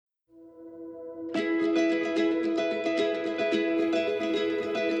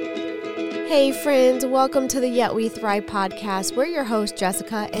Hey friends, welcome to the Yet We Thrive podcast. We're your hosts,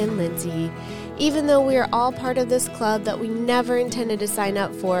 Jessica and Lindsay. Even though we are all part of this club that we never intended to sign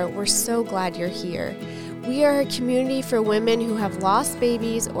up for, we're so glad you're here. We are a community for women who have lost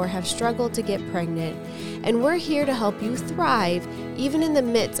babies or have struggled to get pregnant, and we're here to help you thrive even in the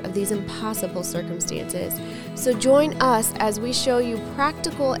midst of these impossible circumstances. So join us as we show you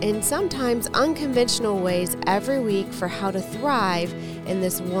practical and sometimes unconventional ways every week for how to thrive in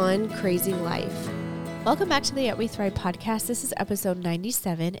this one crazy life. Welcome back to the Yet We Thrive podcast. This is episode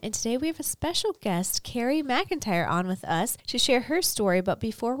 97, and today we have a special guest, Carrie McIntyre, on with us to share her story. But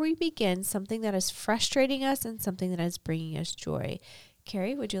before we begin, something that is frustrating us and something that is bringing us joy.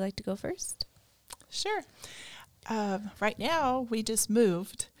 Carrie, would you like to go first? Sure. Right now, we just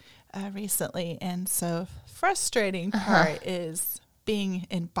moved recently, and so frustrating part is being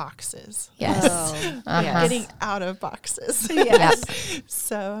in boxes. Yes. Getting out of boxes. Yes.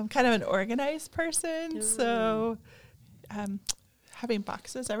 So I'm kind of an organized person. So having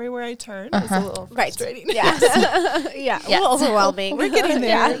boxes everywhere I turn is a little frustrating. Yes. A little overwhelming. We're getting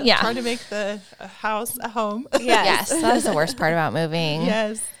there. Yeah. Trying to make the house a home. Yes, that is the worst part about moving.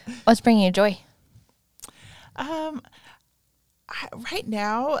 Yes. What's bringing you joy? Right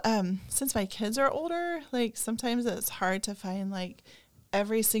now, since my kids are older, like sometimes it's hard to find like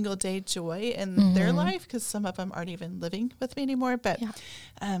every single day joy in their life because some of them aren't even living with me anymore. But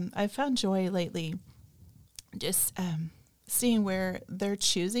I've found joy lately just seeing where they're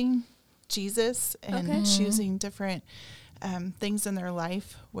choosing Jesus and choosing different things in their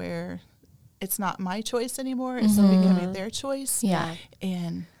life where it's not my choice anymore. It's becoming their choice. Yeah.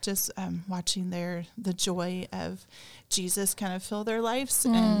 And just watching the joy of Jesus kind of fill their lives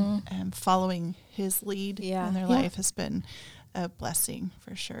and following his lead in their life has been a blessing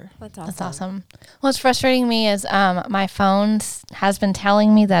for sure. That's awesome. What's frustrating me is my phone has been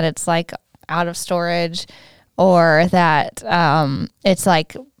telling me that it's like out of storage or that it's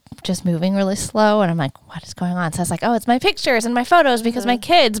like just moving really slow. And I'm like, what is going on? So I was like, oh, it's my pictures and my photos because my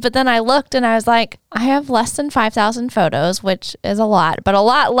kids. But then I looked and I was like, I have less than 5,000 photos, which is a lot, but a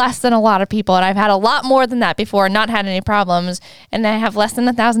lot less than a lot of people. And I've had a lot more than that before and not had any problems. And I have less than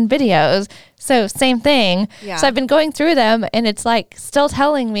 1,000 videos. So same thing. Yeah. So I've been going through them and it's like still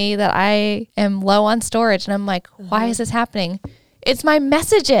telling me that I am low on storage. And I'm like, why is this happening? It's my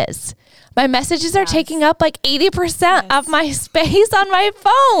messages. My messages are taking up like 80% of my space on my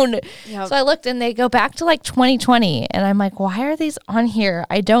phone. Yep. So I looked and they go back to like 2020. And I'm like, why are these on here?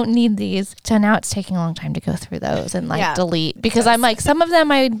 I don't need these. So now it's taking a long time to go through those and like delete. Because I'm like, some of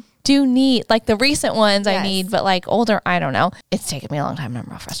them I do need, like the recent ones I need, but like older, I don't know. It's taken me a long time and I'm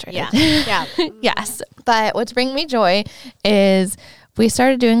real frustrated. Yeah. Yes. But what's bringing me joy is we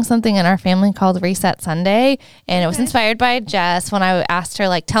started doing something in our family called Reset Sunday, and it was inspired by Jess when I asked her,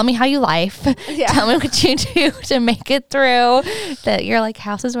 like, tell me how you life. Tell me what you do to make it through, that your like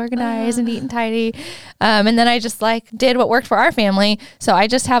house is organized and neat and tidy. And then I just like did what worked for our family. So I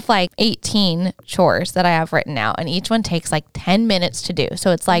just have like 18 chores that I have written out, and each one takes like 10 minutes to do.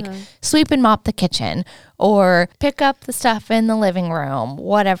 So it's like sweep and mop the kitchen or pick up the stuff in the living room,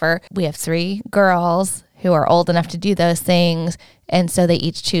 whatever. We have 3 girls who are old enough to do those things. And so they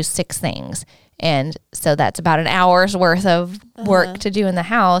each choose 6 things. And so that's about an hour's worth of work to do in the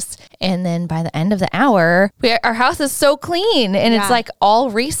house. And then by the end of the hour, our house is so clean and it's like all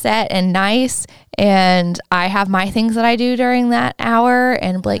reset and nice. And I have my things that I do during that hour.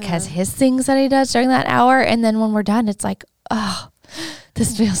 And Blake has his things that he does during that hour. And then when we're done, it's like, oh,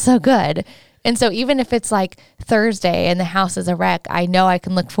 this feels so good. And so even if it's like Thursday and the house is a wreck, I know I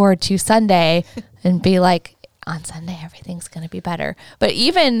can look forward to Sunday and be like, on Sunday, everything's going to be better. But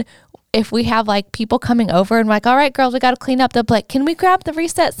even if we have like people coming over and we're like, all right, girls, we got to clean up, they'll be like, can we grab the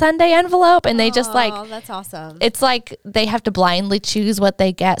Reset Sunday envelope? And they just like, that's awesome. it's like they have to blindly choose what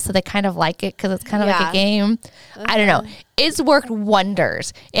they get. So they kind of like it because it's kind of like a game. I don't know. It's worked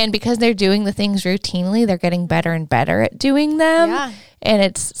wonders. And because they're doing the things routinely, they're getting better and better at doing them. Yeah.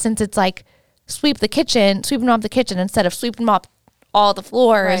 And since it's like sweep and mop the kitchen instead of sweep and mop all the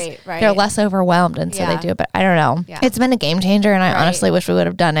floors, right. they're less overwhelmed, and so they do it. But I don't know. Yeah. It's been a game changer, and I honestly wish we would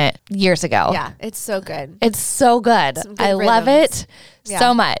have done it years ago. Yeah, it's so good. It's so good. I love it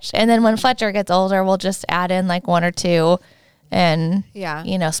so much. And then when Fletcher gets older, we'll just add in like 1 or 2 and,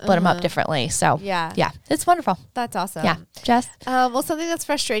 split them up differently. So, yeah, it's wonderful. That's awesome. Yeah. Jess? Well, something that's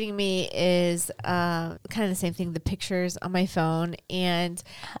frustrating me is kind of the same thing, the pictures on my phone. And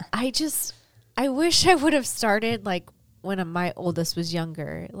I wish I would have started like when my oldest was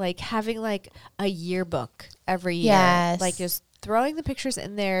younger, like having like a yearbook every year. Yes. Like just throwing the pictures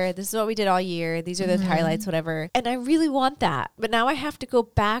in there. This is what we did all year. These are the highlights, whatever. And I really want that. But now I have to go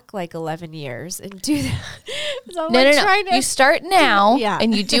back like 11 years and do that. So I'm No. You start now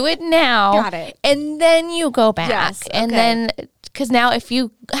and you do it now. Got it. And then you go back. Yes, And then, because now if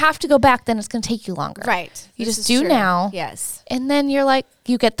you have to go back, then it's going to take you longer. Right. You just do now. Yes. And then you're like,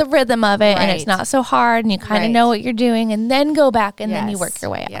 you get the rhythm of it and it's not so hard and you kind of know what you're doing and then go back and then you work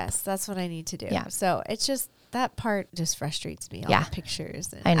your way up. Yes, that's what I need to do. Yeah. So it's just, that part just frustrates me. All the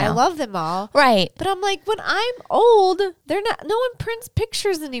pictures. And I know. I love them all. Right. But I'm like, when I'm old, no one prints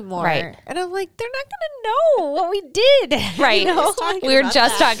pictures anymore. Right. And I'm like, they're not going to know what we did. Right. You know? We were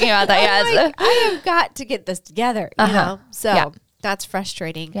just talking about that. I'm Yes. like, I have got to get this together, you know? So that's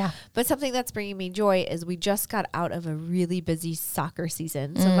frustrating. Yeah. But something that's bringing me joy is we just got out of a really busy soccer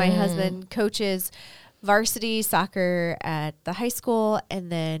season. So my husband coaches varsity soccer at the high school,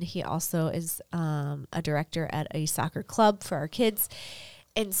 and then he also is a director at a soccer club for our kids.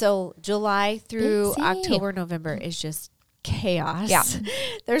 And so July through October, November is just chaos. Yeah.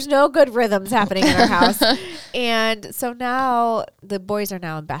 There's no good rhythms happening in our house. And so now the boys are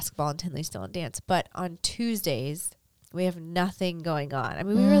now in basketball and Tinley's still in dance. But on Tuesdays, we have nothing going on. I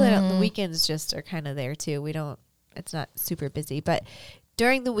mean, we really don't, the weekends just are kind of there too. It's not super busy, but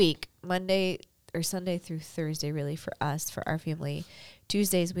during the week, Monday or Sunday through Thursday, really for us, for our family,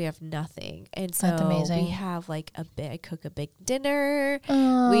 Tuesdays we have nothing. And so That's amazing. we have like I cook a big dinner.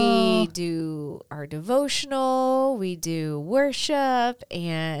 Aww. We do our devotional. We do worship.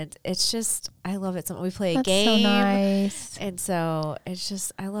 And it's just, I love it. We play a game. So nice. And so it's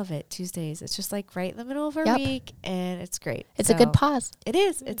just, I love it. Tuesdays. It's just like right in the middle of our week. And it's great. It's a good pause. It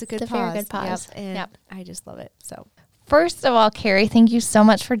is. It's a good pause. Very good pause. Yep. And I just love it. So. First of all, Carrie, thank you so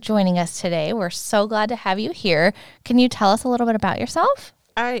much for joining us today. We're so glad to have you here. Can you tell us a little bit about yourself?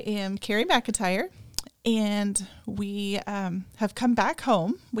 I am Carrie McIntyre, and we have come back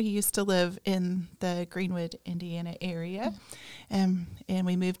home. We used to live in the Greenwood, Indiana area, and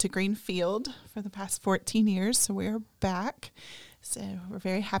we moved to Greenfield for the past 14 years, so we're back. So we're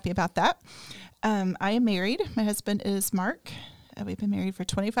very happy about that. I am married. My husband is Mark. We've been married for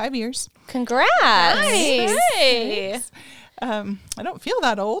 25 years. Congrats. Nice. Hey. I don't feel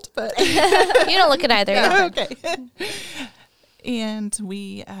that old, but You don't look it either. yeah, okay. And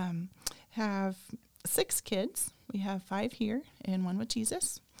we have 6 kids. We have 5 here and 1 with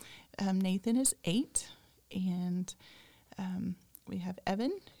Jesus. Nathan is 8, and we have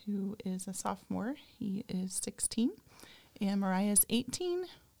Evan, who is a sophomore. He is 16, and Mariah is 18.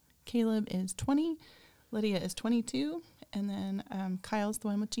 Caleb is 20. Lydia is 22. And then Kyle's the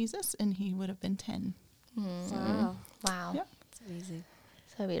one with Jesus, and he would have been 10. Wow. Wow. Yep. That's amazing.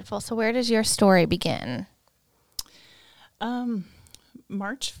 So beautiful. So where does your story begin?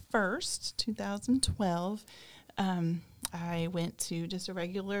 March 1st, 2012, I went to just a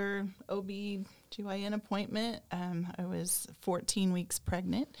regular OB-GYN appointment. I was 14 weeks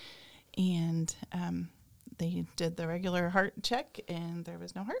pregnant, and they did the regular heart check, and there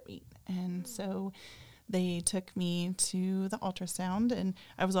was no heartbeat. And so they took me to the ultrasound, and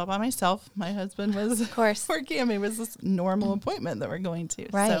I was all by myself. My husband was, of course, working. I mean, it was this normal appointment that we're going to.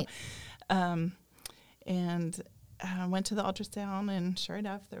 Right. So, and I went to the ultrasound, and sure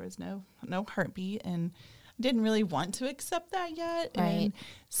enough, there was no heartbeat, and I didn't really want to accept that yet. Right. And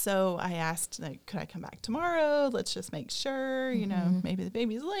so I asked, like, could I come back tomorrow? Let's just make sure, you know, maybe the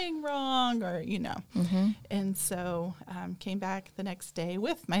baby's laying wrong, or, you know. And so came back the next day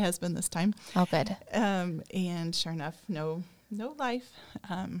with my husband this time. Oh, good. And sure enough, no life,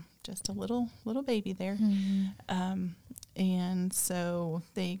 just a little baby there. And so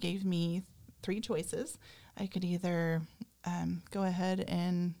they gave me 3 choices. I could either go ahead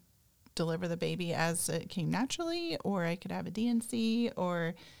and deliver the baby as it came naturally, or I could have a DNC,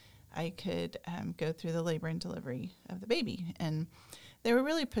 or I could go through the labor and delivery of the baby. And they were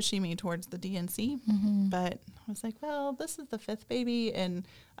really pushing me towards the DNC, but I was like, well, this is the 5th baby, and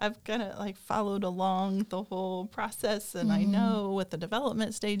I've kind of like followed along the whole process, and I know what the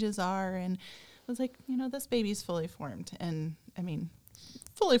development stages are, and I was like, you know, this baby's fully formed, and I mean,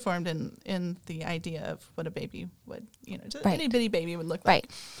 fully formed in the idea of what a baby would, you know, just any bitty baby would look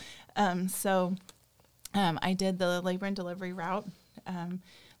like. So I did the labor and delivery route.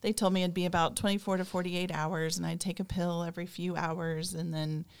 They told me it'd be about 24 to 48 hours, and I'd take a pill every few hours. And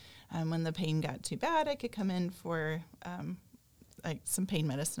then when the pain got too bad, I could come in for like some pain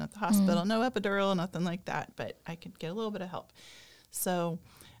medicine at the hospital. No epidural, nothing like that, but I could get a little bit of help. So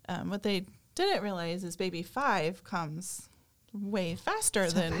what they didn't realize is baby 5 comes way faster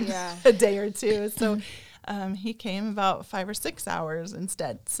than a day or two. So He came about 5 or 6 hours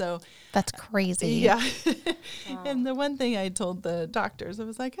instead. So That's crazy. yeah. And the one thing I told the doctors, I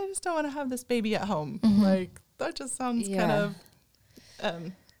was like, I just don't want to have this baby at home. Like, that just sounds kind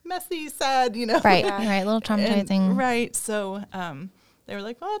of messy, sad, Right, right. A little traumatizing. Right. So they were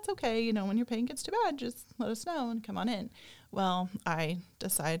like, well, it's okay. When your pain gets too bad, just let us know and come on in. Well, I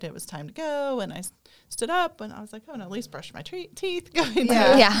decided it was time to go, and I stood up, and I was like, oh, no, at least brush my teeth going to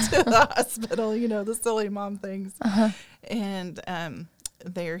the hospital, the silly mom things. And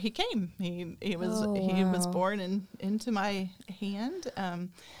there he came. He was born into my hand.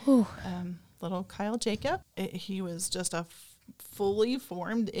 Little Kyle Jacob. He was just a fully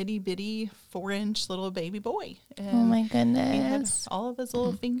formed itty bitty 4-inch little baby boy. And oh my he had goodness. all of his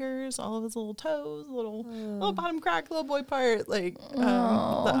little fingers, all of his little toes, little bottom crack, little boy part, like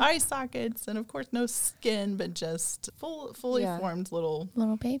the eye sockets, and of course no skin, but just fully formed little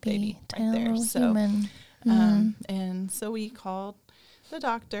baby right there. Little So, human. and so we called the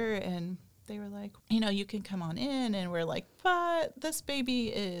doctor, and they were like, you can come on in, and we're like, but this baby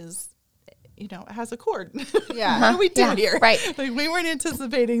is, it has a cord. Yeah. What do we do here? Right. Like, we weren't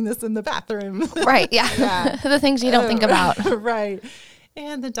anticipating this in the bathroom. Right. Yeah. The things you don't think about. Right.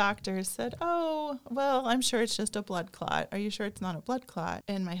 And the doctor said, oh, well, I'm sure it's just a blood clot. Are you sure it's not a blood clot?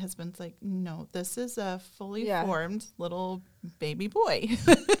 And my husband's like, no, this is a fully formed little baby boy.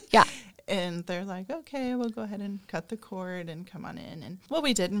 Yeah. And they're like, okay, we'll go ahead and cut the cord and come on in. And what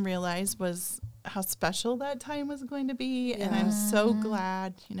we didn't realize was how special that time was going to be. And I'm so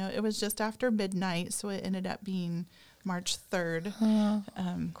glad, it was just after midnight. So it ended up being March 3rd,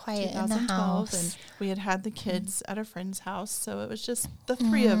 Quiet 2012. in the house. And we had the kids at a friend's house. So it was just the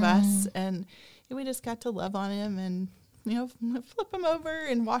 3 of us. And we just got to love on him and, flip him over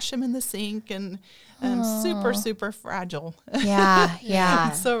and wash him in the sink, and super, super fragile.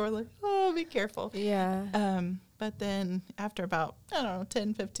 Yeah. So we're like, oh, be careful. Yeah. But then after about,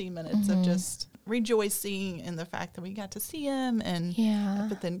 10, 15 minutes of just rejoicing in the fact that we got to see him, and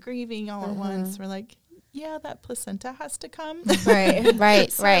but then grieving all at once, we're like, yeah, that placenta has to come.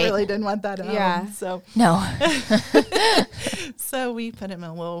 Right. So I really didn't want that at home. So No. So we put him in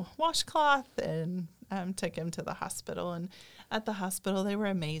a little washcloth and took him to the hospital. And at the hospital, they were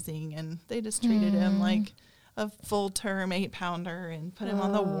amazing, and they just treated him like a full-term 8-pounder and put him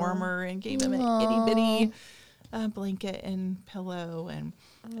on the warmer and gave him an itty-bitty blanket and pillow, and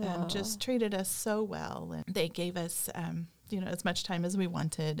just treated us so well. And they gave us, as much time as we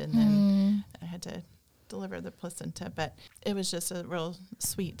wanted, and then I had to deliver the placenta. But it was just a real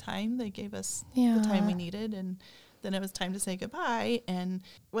sweet time. They gave us the time we needed, and then it was time to say goodbye. And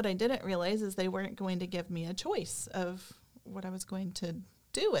what I didn't realize is they weren't going to give me a choice of what I was going to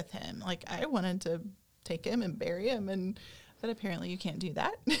do with him. Like, I wanted to take him and bury him, but apparently you can't do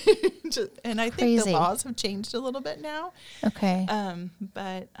that. And I think the laws have changed a little bit now. Okay.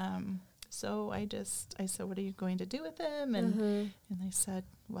 So I said, what are you going to do with him? And they said,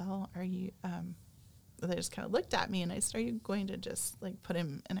 well, are you, they just kind of looked at me, and I said, are you going to just put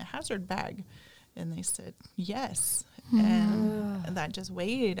him in a hazard bag? And they said, yes. And that just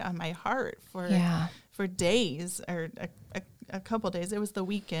weighed on my heart for days, or a couple days. It was the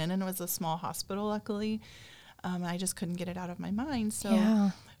weekend, and it was a small hospital, luckily. I just couldn't get it out of my mind.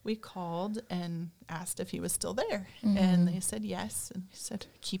 So we called and asked if he was still there. And they said yes. And we said,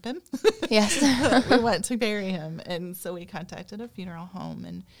 keep him. Yes. We went to bury him. And so we contacted a funeral home,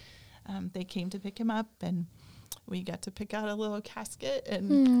 and they came to pick him up, and we got to pick out a little casket,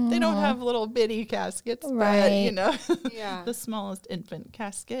 and they don't have little bitty caskets, but the smallest infant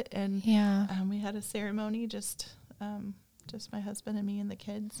casket. And we had a ceremony, just my husband and me and the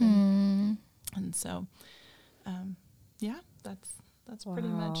kids, and so that's pretty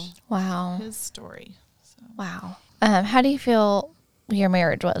much his story. So. Wow. How do you feel your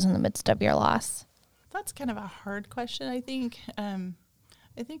marriage was in the midst of your loss? That's kind of a hard question. I think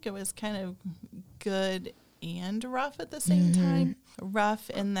it was kind of good and rough at the same time. Rough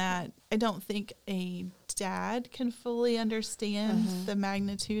in that I don't think a dad can fully understand the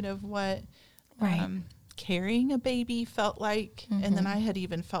magnitude of what carrying a baby felt like. And then I had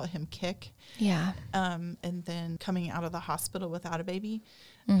even felt him kick. Yeah. And then coming out of the hospital without a baby.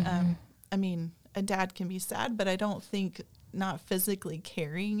 I mean, a dad can be sad, but I don't think not physically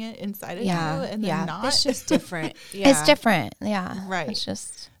carrying it inside of you and then not. It's just different. It's different. Yeah. Right. It's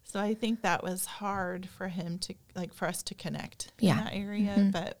just... So I think that was hard for him to, for us to connect in that area.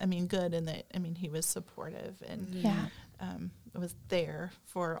 But, I mean, good in that, he was supportive and was there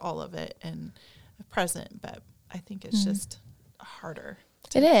for all of it and present. But I think it's just harder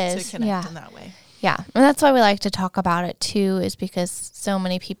to connect in that way. Yeah. And that's why we like to talk about it too, is because so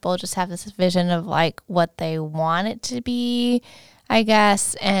many people just have this vision of like what they want it to be, I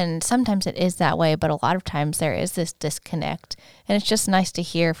guess. And sometimes it is that way, but a lot of times there is this disconnect. And it's just nice to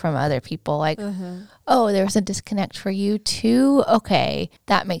hear from other people like, oh, there was a disconnect for you too. Okay.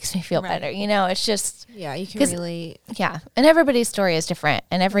 That makes me feel better. You know, it's just. Yeah, you can really. Yeah. And everybody's story is different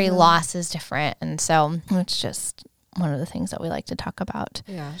and every loss is different. And so it's just one of the things that we like to talk about.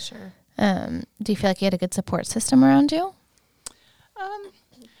 Yeah, sure. Do you feel like you had a good support system around you?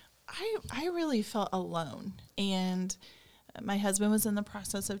 I really felt alone, and my husband was in the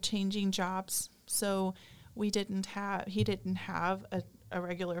process of changing jobs, so he didn't have a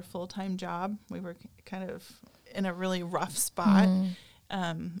regular full-time job. We were kind of in a really rough spot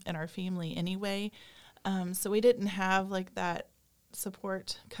in our family anyway, so we didn't have like that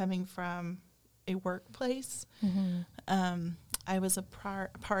support coming from a workplace. I was a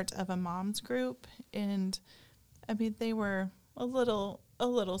part of a mom's group, and I mean they were a little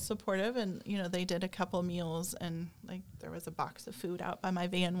supportive, and you know they did a couple meals, and like there was a box of food out by my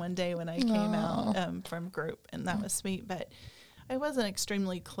van one day when I came out from group, and that was sweet. But I wasn't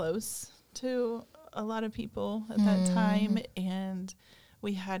extremely close to a lot of people at that time, and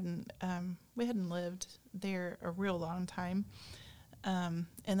we hadn't lived there a real long time. And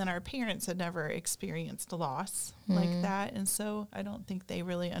then our parents had never experienced loss like that. And so I don't think they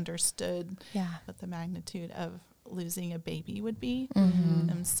really understood what the magnitude of losing a baby would be.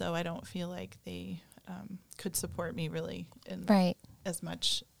 And so I don't feel like they could support me really in as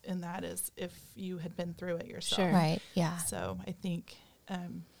much in that as if you had been through it yourself. Sure. Right. Yeah. So I think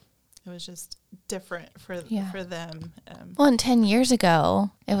it was just different for them. Well, and 10 years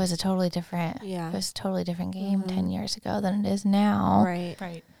ago, it was a totally different, it was a totally different game 10 years ago than it is now.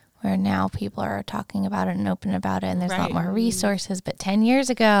 Right. Where now people are talking about it and open about it, and there's a lot more resources. But 10 years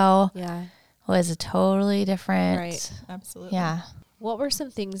ago was a totally different. Right. Absolutely. Yeah. What were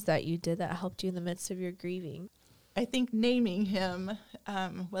some things that you did that helped you in the midst of your grieving? I think naming him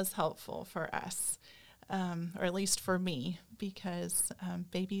was helpful for us. Or at least for me, because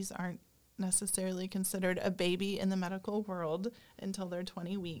babies aren't necessarily considered a baby in the medical world until they're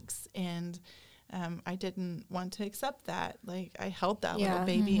 20 weeks. And I didn't want to accept that. Like, I held that little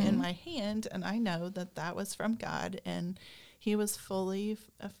baby in my hand, and I know that that was from God. And he was fully,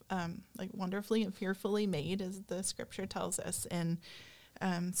 wonderfully and fearfully made, as the scripture tells us. And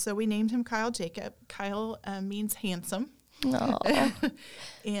so we named him Kyle Jacob. Kyle means handsome.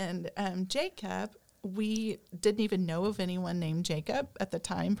 And Jacob, we didn't even know of anyone named Jacob at the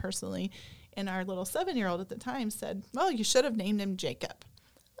time personally. And our little 7-year-old at the time said, well, you should have named him Jacob.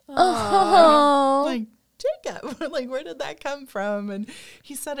 Like, Jacob, like, where did that come from? And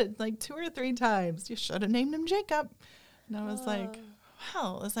he said it like 2 or 3 times. You should have named him Jacob. And I was like,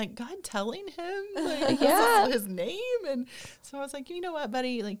 wow, it's like God telling him like, this is his name. And so I was like, you know what,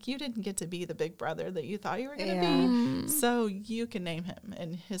 buddy, like you didn't get to be the big brother that you thought you were going to be. So you can name him,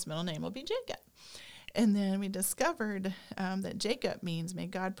 and his middle name will be Jacob. And then we discovered that Jacob means may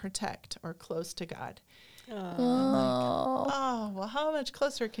God protect, or close to God. Well, how much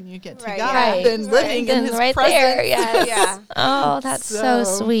closer can you get to God than living in his presence? There, yes. Oh, that's so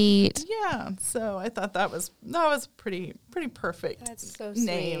sweet. Yeah. So I thought that was pretty perfect. That's so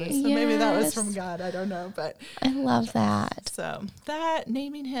name. sweet. So maybe that was from God. I don't know, but I love that. So that,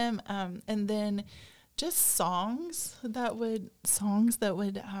 naming him, and then just songs that would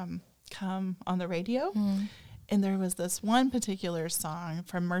come on the radio. And there was this one particular song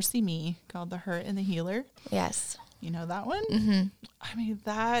from Mercy Me called The Hurt and the Healer. Yes. You know that one? I mean,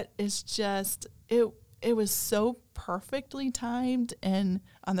 that is just, it was so perfectly timed. And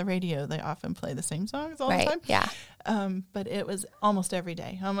on the radio, they often play the same songs all the time. Yeah. But it was almost every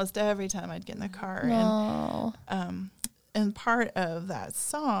day. Almost every time I'd get in the car. And part of that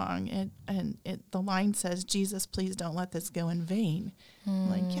song, the line says, Jesus, please don't let this go in vain.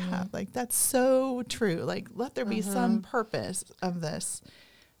 Like, yeah, like that's so true. Like, let there be some purpose of this.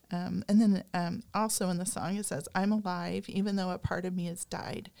 And then also in the song, it says, I'm alive, even though a part of me has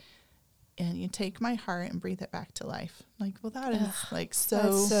died. And you take my heart and breathe it back to life. Like, well, that is like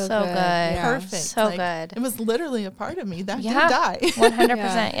so good. Perfect. So like, good. It was literally a part of me that did die.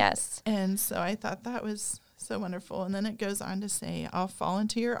 100%, yes. And so I thought that was so wonderful. And then it goes on to say, I'll fall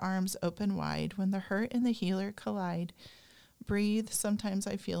into your arms open wide when the hurt and the healer collide. Breathe. Sometimes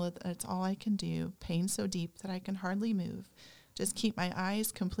I feel it. It's all I can do. Pain so deep that I can hardly move. Just keep my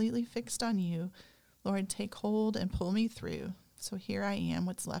eyes completely fixed on you. Lord, take hold and pull me through. So here I am,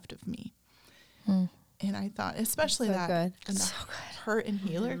 what's left of me. And I thought, especially so that good. And the hurt and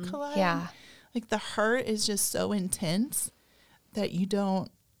healer collide. Yeah. Like the hurt is just so intense that you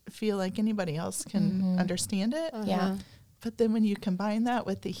don't feel like anybody else can understand it. Yeah. But then when you combine that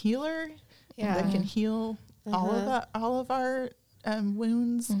with the healer that can heal all of our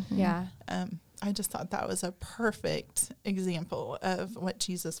wounds, I just thought that was a perfect example of what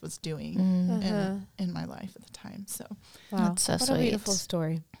Jesus was doing in my life at the time. So that's so what sweet. a beautiful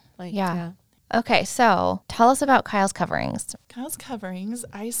story. Okay, so tell us about Kyle's Coverings. Kyle's Coverings,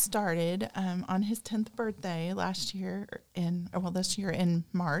 I started on his 10th birthday this year in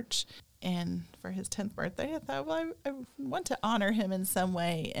March. And for his 10th birthday, I thought, well, I want to honor him in some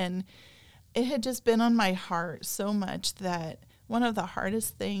way. And it had just been on my heart so much that one of the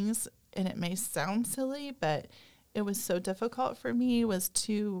hardest things, and it may sound silly, but it was so difficult for me, was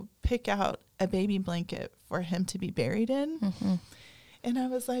to pick out a baby blanket for him to be buried in. And I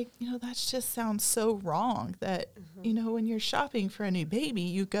was like, that just sounds so wrong that, when you're shopping for a new baby,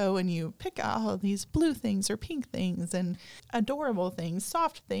 you go and you pick out all these blue things or pink things and adorable things,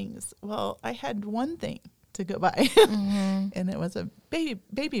 soft things. Well, I had one thing to go buy, and it was a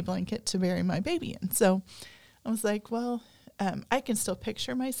baby blanket to bury my baby in. So I was like, well, I can still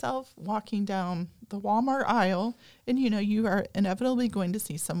picture myself walking down the Walmart aisle, and you are inevitably going to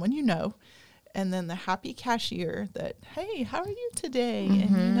see someone and then the happy cashier that, hey, how are you today?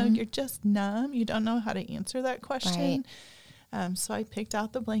 And you're just numb. You don't know how to answer that question. Right. So I picked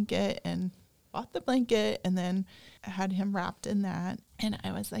out the blanket and bought the blanket, and then had him wrapped in that. And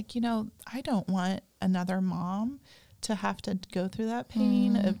I was like, I don't want another mom to have to go through that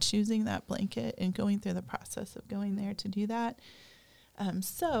pain of choosing that blanket and going through the process of going there to do that.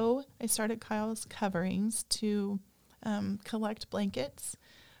 So I started Kyle's Coverings to collect blankets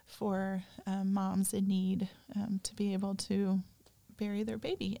for moms in need to be able to bury their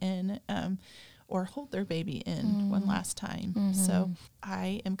baby in or hold their baby in one last time. So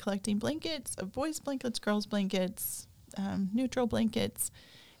I am collecting blankets, boys' blankets, girls' blankets, neutral blankets,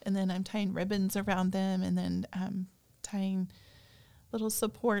 and then I'm tying ribbons around them, and then tying little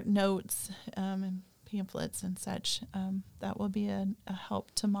support notes and pamphlets and such. That will be a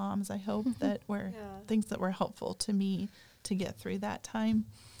help to moms, I hope, that were things that were helpful to me to get through that time.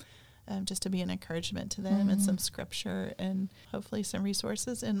 Just to be an encouragement to them, and some scripture, and hopefully some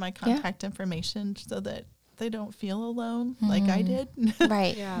resources in my contact information, so that they don't feel alone like I did.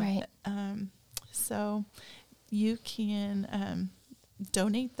 Right. So you can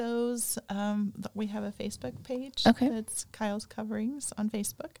donate those. We have a Facebook page. It's Kyle's Coverings on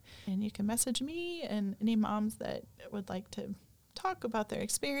Facebook, and you can message me and any moms that would like to talk about their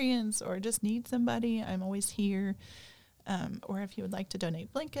experience or just need somebody. I'm always here. Or if you would like to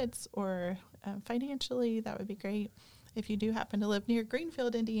donate blankets or financially, that would be great. If you do happen to live near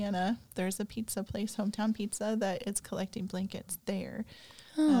Greenfield, Indiana, there's a pizza place, Hometown Pizza, that is collecting blankets there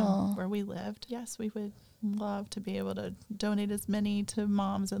where we lived. Yes, we would love to be able to donate as many to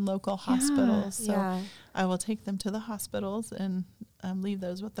moms in local hospitals. So I will take them to the hospitals and leave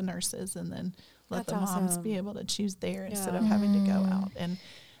those with the nurses, and then let the moms be able to choose there instead of having to go out. And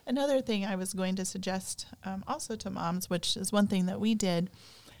another thing I was going to suggest also to moms, which is one thing that we did,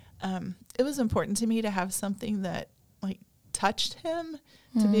 it was important to me to have something that touched him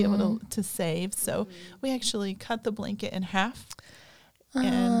to be able to save. So we actually cut the blanket in half,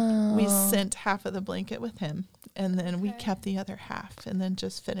 and we sent half of the blanket with him, and then we kept the other half, and then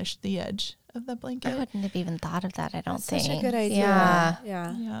just finished the edge of the blanket. I wouldn't have even thought of that, I don't think. Such a good idea.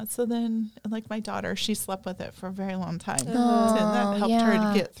 Yeah. So then, my daughter, she slept with it for a very long time. And that helped her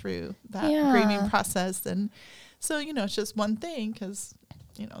to get through that grieving process. And so, it's just one thing, because,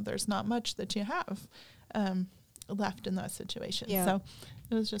 there's not much that you have left in that situation. So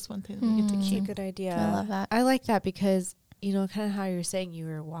it was just one thing that we get to keep. That's a good idea. I love that. I like that because, kind of how you're saying you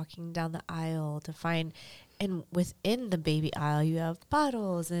were walking down the aisle to find, and within the baby aisle, you have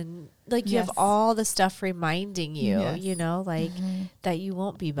bottles and you have all the stuff reminding you, that you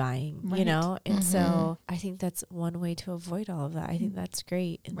won't be buying, and so I think that's one way to avoid all of that. I think that's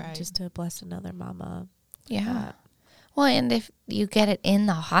great. And just to bless another mama. Yeah. Well, and if you get it in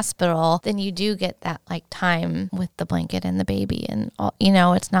the hospital, then you do get that time with the blanket and the baby, and all,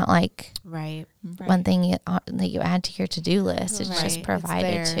 it's not one thing that you add to your to-do list. It's just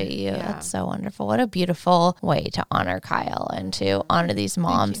provided to you. That's so wonderful. What a beautiful way to honor Kyle and to honor these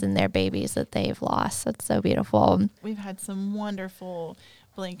moms and their babies that they've lost. That's so beautiful. We've had some wonderful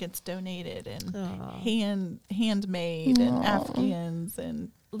blankets donated and handmade and Afghans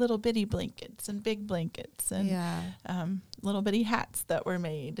and little bitty blankets and big blankets and little bitty hats that were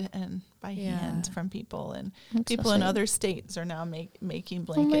made and by hand from people, and people in other states are now making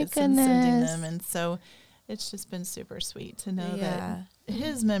blankets and sending them, and so it's just been super sweet to know that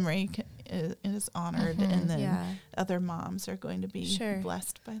his memory is honored, and then other moms are going to be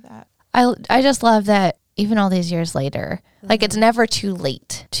blessed by that. I just love that even all these years later, like it's never too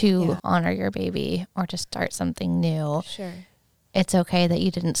late to honor your baby or to start something new. Sure. It's okay that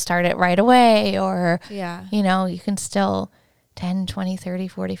you didn't start it right away, or, you know, you can still 10, 20, 30,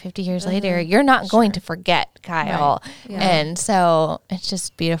 40, 50 years later, you're not going to forget Kyle. Right. Yeah. And so it's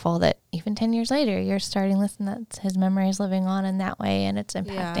just beautiful that even 10 years later, you're starting to listen, that his memory is living on in that way, and it's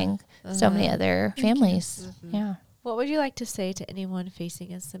impacting so many other families. Yeah. What would you like to say to anyone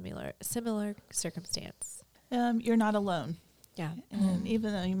facing a similar circumstance? You're not alone. Yeah. And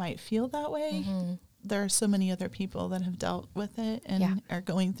even though you might feel that way, there are so many other people that have dealt with it and are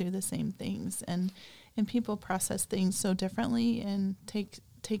going through the same things. And people process things so differently and take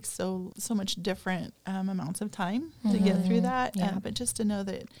so much different amounts of time to get through that. But just to know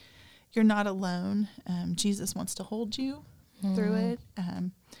that you're not alone. Jesus wants to hold you through it.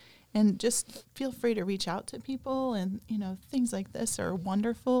 And just feel free to reach out to people. And, you know, things like this are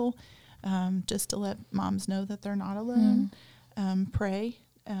wonderful, just to let moms know that they're not alone. Pray.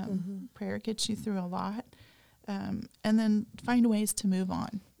 Prayer gets you through a lot. And then find ways to move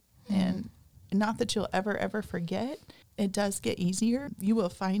on. And not that you'll ever forget. It does get easier. You will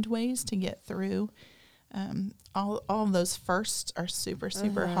find ways to get through. All of those firsts are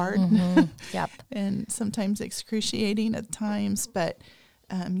super hard. Yep. And sometimes excruciating at times, but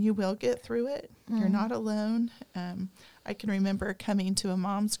you will get through it. You're not alone. I can remember coming to a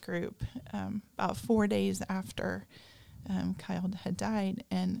mom's group about 4 days after Kyle had died,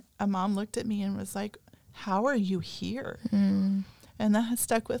 and a mom looked at me and was like, "How are you here?" And that has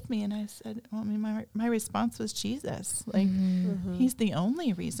stuck with me. And I said, well, I mean, my response was Jesus. Like, he's the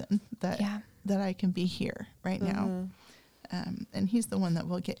only reason that I can be here right now. And he's the one that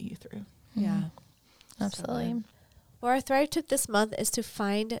will get you through. Yeah, absolutely. So, well, our Thrive tip this month is to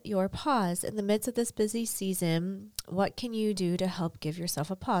find your pause. In the midst of this busy season, what can you do to help give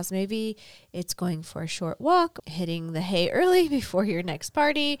yourself a pause? Maybe it's going for a short walk, hitting the hay early before your next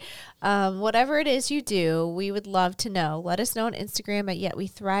party. Whatever it is you do, we would love to know. Let us know on Instagram at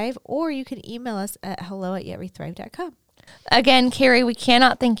YetWeThrive, or you can email us at hello@YetWeThrive.com. Again, Carrie, we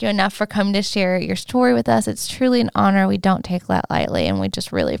cannot thank you enough for coming to share your story with us. It's truly an honor. We don't take that lightly, and we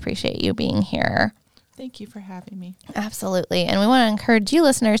just really appreciate you being here. Thank you for having me. Absolutely. And we want to encourage you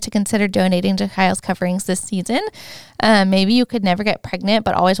listeners to consider donating to Kyle's Coverings this season. Maybe you could never get pregnant,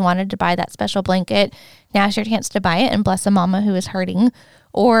 but always wanted to buy that special blanket. Now's your chance to buy it and bless a mama who is hurting.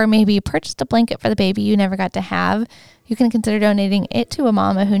 Or maybe you purchased a blanket for the baby you never got to have. You can consider donating it to a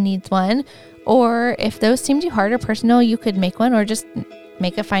mama who needs one. Or if those seem too hard or personal, you could make one, or just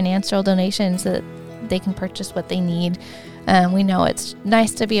make a financial donation so that they can purchase what they need. We know it's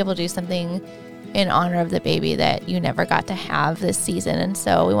nice to be able to do something in honor of the baby that you never got to have this season. And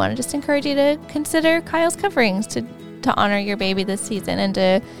so we want to just encourage you to consider Kyle's Coverings to honor your baby this season, and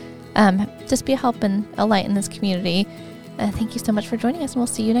to just be a help and a light in this community. Thank you so much for joining us, and we'll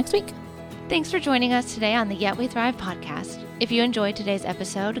see you next week. Thanks for joining us today on the Yet We Thrive podcast. If you enjoyed today's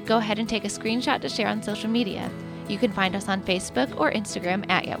episode, go ahead and take a screenshot to share on social media. You can find us on Facebook or Instagram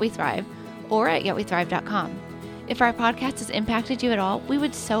at Yet We Thrive, or at YetWeThrive.com. If our podcast has impacted you at all, we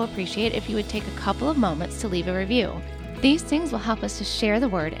would so appreciate if you would take a couple of moments to leave a review. These things will help us to share the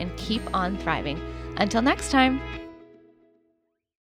word and keep on thriving. Until next time.